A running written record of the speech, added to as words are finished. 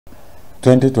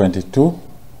2022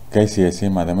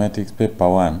 Kcse Mathematics Paper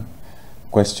 1,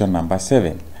 question number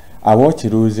 7. A watch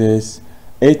loses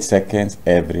 8 seconds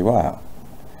every hour.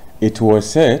 It was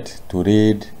set to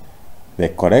read the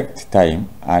correct time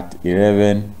at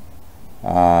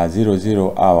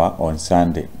 11:00 hour on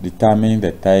Sunday. Determine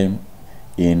the time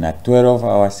in a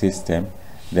 12-hour system.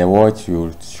 The watch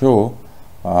will show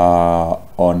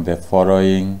on the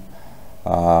following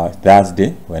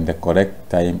Thursday when the correct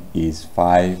time is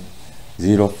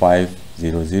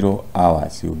 5:05:00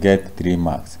 hours. You get 3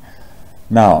 marks.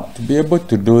 Now, to be able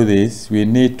to do this, we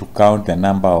need to count the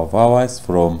number of hours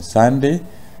from Sunday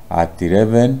at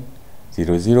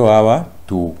 11:00 hour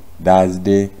to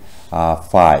Thursday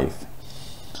 5.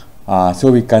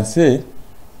 So we can say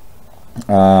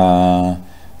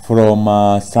from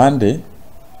Sunday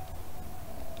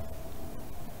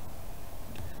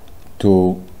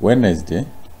to Wednesday,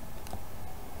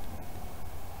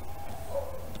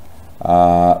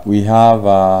 we have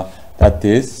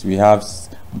we have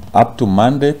up to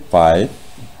Monday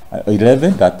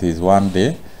 11, that is 1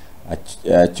 day,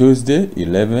 Tuesday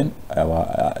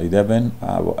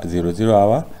 11:00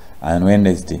 hour, and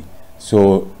Wednesday.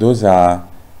 So those are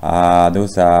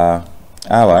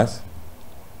hours.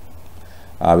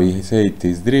 We say it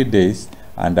is 3 days,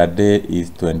 and a day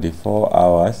is 24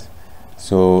 hours.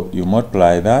 So you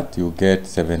multiply that, you get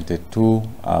 72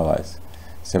 hours.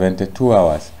 72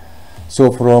 hours.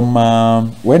 So from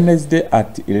Wednesday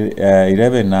at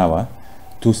 11 hour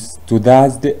to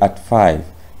Thursday at 5,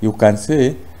 you can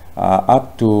say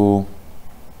up to,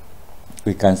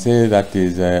 we can say that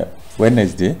is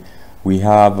Wednesday. We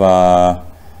have that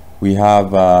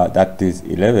is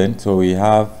 11. So we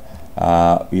have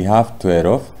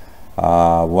 12.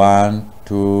 1,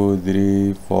 2,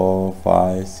 3, 4,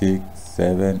 5, 6,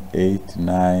 7, 8,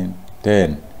 9,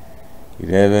 10,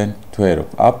 11,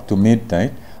 12, up to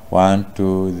midnight. 1,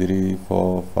 2, 3,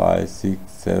 4, 5, 6,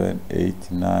 7,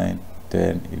 8, 9,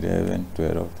 10, 11,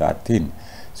 12, 13.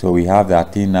 So we have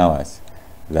 13 hours.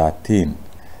 13.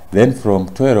 Then from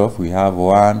 12 we have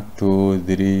 1, 2,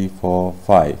 3, 4,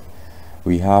 5.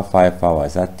 We have 5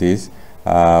 hours. That is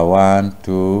 1,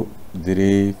 2,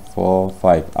 3, 4,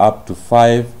 5. Up to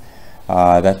 5.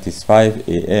 That is 5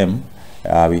 a.m.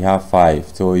 We have 5.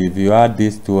 So if you add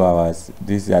these 2 hours,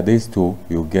 these two,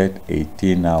 you get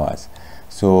 18 hours.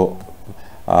 So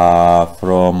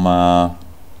from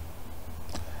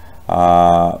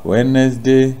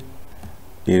Wednesday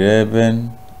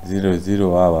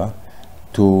 11:00 hour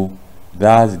to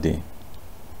Thursday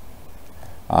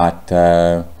at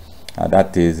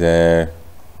that is at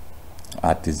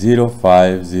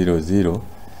 05:00,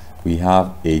 we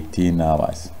have 18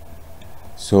 hours.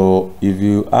 So if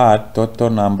you add total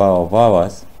number of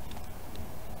hours,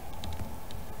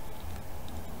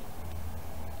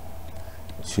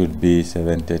 should be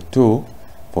 72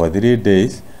 for 3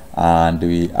 days, and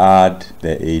we add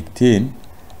the 18,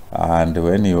 and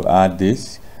when you add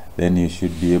this, then you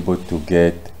should be able to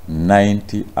get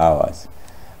 90 hours.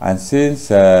 And since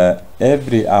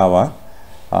every hour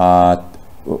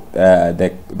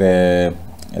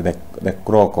the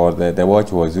clock or the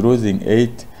watch was losing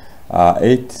 8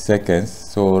 seconds,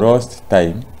 so lost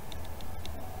time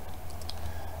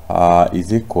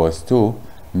is equals to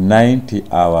 90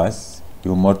 hours.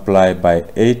 You multiply by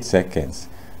 8 seconds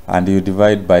and you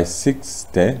divide by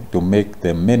 60 to make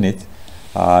the minute.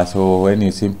 So when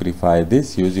you simplify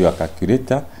this, use your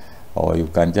calculator, or you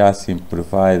can just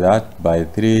simplify that by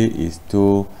 3 is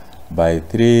 2, by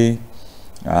 3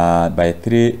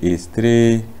 is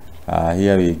 3,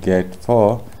 here we get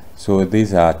 4. So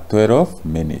these are 12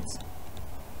 minutes.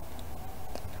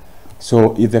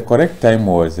 So if the correct time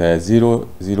was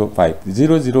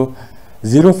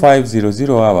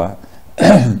 05:00 hour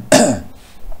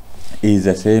is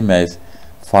the same as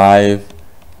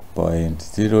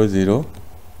 5:00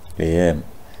 a.m.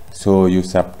 So you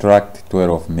subtract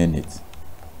 12 minutes.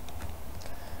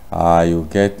 You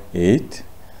get 8.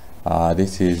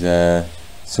 This is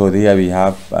so here we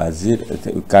have 0,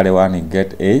 carry 1, you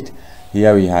get 8.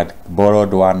 Here we had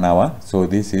borrowed 1 hour, so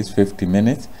this is 50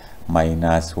 minutes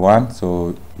minus 1,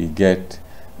 so we get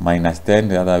minus 10.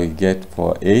 The other we get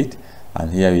for 8,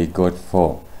 and here we got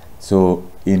 4. So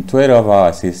in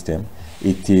 12-hour system,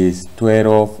 it is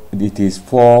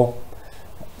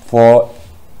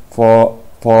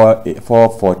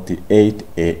 4:48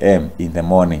 a.m. in the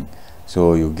morning.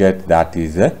 So you get that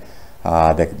is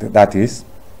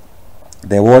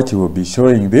the watch will be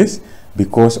showing this,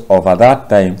 because over that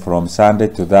time from Sunday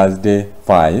to Thursday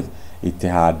 5, it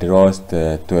had lost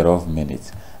 12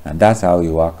 minutes, and that's how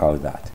you work out that.